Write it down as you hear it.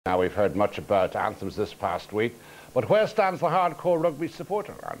Now, we've heard much about anthems this past week, but where stands the hardcore rugby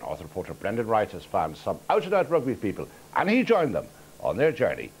supporter? Our North reporter Brendan Wright has found some out-and-out rugby people, and he joined them on their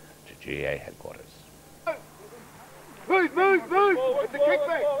journey to GAA headquarters. Move! It's a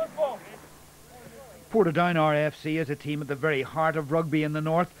kickback! Portadown RFC is a team at the very heart of rugby in the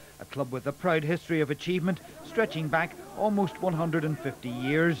north, a club with a proud history of achievement stretching back almost 150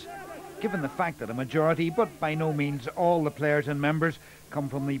 years. Given the fact that a majority, but by no means all the players and members, come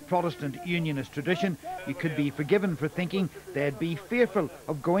from the Protestant Unionist tradition, you could be forgiven for thinking they'd be fearful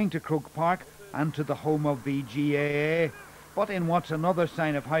of going to Croke Park and to the home of the GAA. But in what's another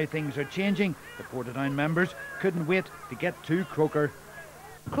sign of how things are changing, the Portadown members couldn't wait to get to Croker.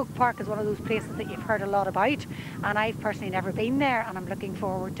 Croke Park is one of those places that you've heard a lot about, and I've personally never been there, and I'm looking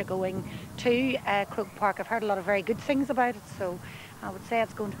forward to going to Croke Park. I've heard a lot of very good things about it, so I would say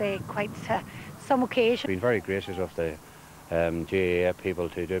it's going to be quite some occasion. Been very gracious of the GAA people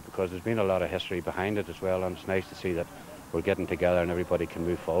to do it, because there's been a lot of history behind it as well, and it's nice to see that we're getting together and everybody can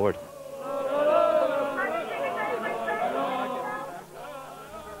move forward.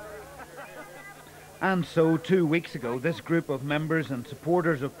 And so 2 weeks ago, this group of members and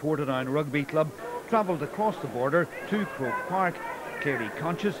supporters of Portadown Rugby Club travelled across the border to Croke Park, clearly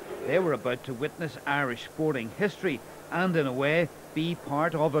conscious they were about to witness Irish sporting history and, in a way, be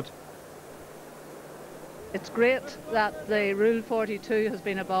part of it. It's great that the Rule 42 has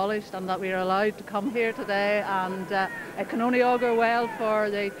been abolished and that we are allowed to come here today, and it can only augur well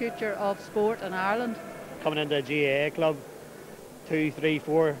for the future of sport in Ireland. Coming into a GAA club 2, 3,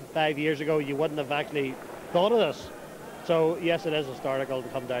 4, 5 years ago, you wouldn't have actually thought of this. So yes, it is historical to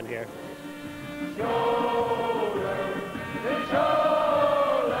come down here. Shoulder to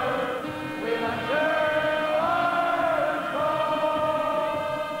shoulder, we must share our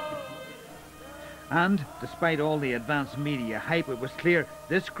cause. And despite all the advanced media hype, it was clear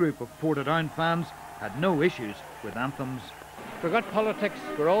this group of Portadown fans had no issues with anthems. Forgot politics,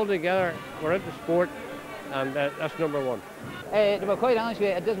 we're all together, we're into sport, and that's number one. To be quite honest with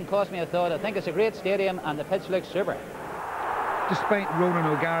you, it doesn't cost me a thought. I think it's a great stadium and the pitch looks super. Despite Ronan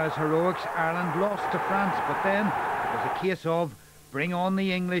O'Gara's heroics, Ireland lost to France, but then it was a case of bring on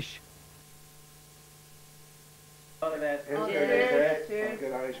the English. All the best.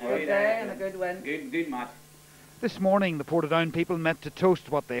 Cheers. Good day and a good win. Good match. This morning, the Portadown people met to toast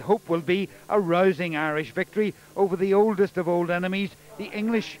what they hope will be a rousing Irish victory over the oldest of old enemies, the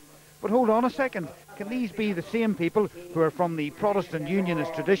English. But hold on a second, can these be the same people who are from the Protestant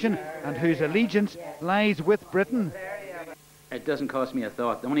Unionist tradition and whose allegiance lies with Britain? It doesn't cost me a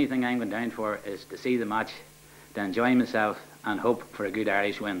thought. The only thing I'm going down for is to see the match, to enjoy myself and hope for a good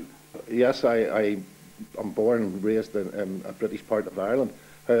Irish win. Yes, I'm born and raised in a British part of Ireland.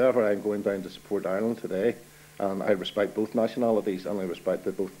 However, I'm going down to support Ireland today, and I respect both nationalities and I respect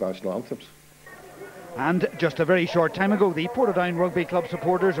both national anthems. And just a very short time ago, the Portadown Rugby Club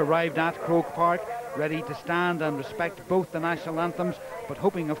supporters arrived at Croke Park, ready to stand and respect both the national anthems, but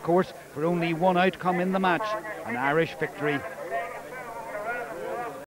hoping, of course, for only one outcome in the match, an Irish victory.